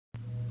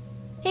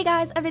Hey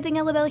guys, Everything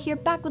Elabella here,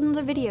 back with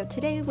another video.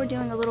 Today we're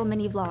doing a little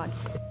mini vlog.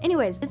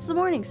 Anyways, it's the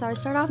morning, so I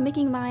start off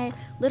making my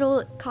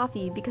little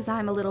coffee because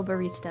I'm a little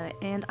barista,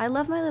 and I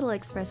love my little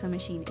espresso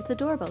machine. It's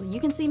adorable. You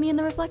can see me in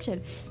the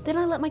reflection. Then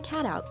I let my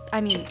cat out.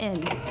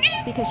 In,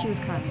 because she was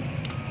crying.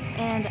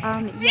 And,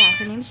 yeah,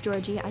 her name's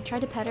Georgie. I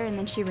tried to pet her and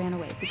then she ran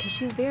away because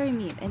she's very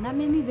mean, and that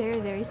made me very,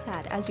 very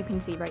sad, as you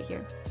can see right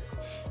here.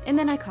 And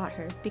then I caught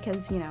her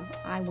because, you know,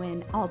 I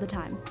win all the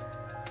time.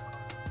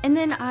 And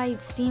then I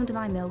steamed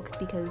my milk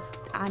because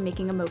I'm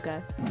making a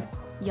mocha.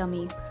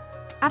 Yummy.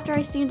 After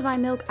I steamed my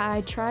milk,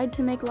 I tried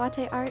to make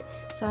latte art,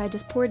 so I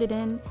just poured it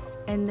in,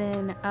 and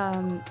then,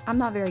 I'm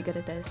not very good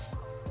at this.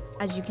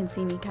 As you can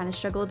see me kind of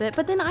struggle a bit,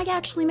 but then I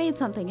actually made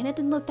something, and it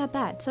didn't look that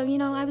bad. So, you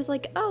know, I was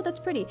like, oh, that's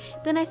pretty.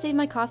 Then I saved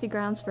my coffee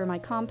grounds for my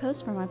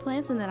compost for my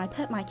plants, and then I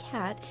pet my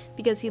cat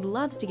because he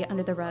loves to get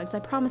under the rugs. I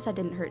promise I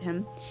didn't hurt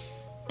him.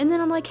 And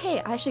then I'm like,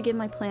 hey, I should give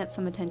my plants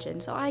some attention,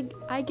 so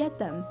I get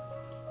them.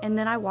 And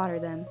then I water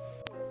them.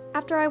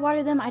 After I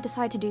water them, I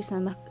decide to do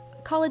some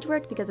college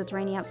work because it's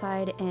rainy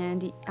outside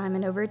and I'm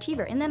an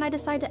overachiever. And then I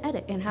decide to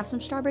edit and have some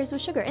strawberries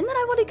with sugar. And then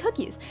I wanted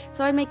cookies.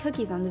 So I made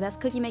cookies. I'm the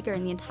best cookie maker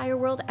in the entire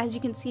world. As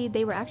you can see,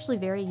 they were actually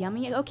very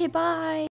yummy. Okay, bye!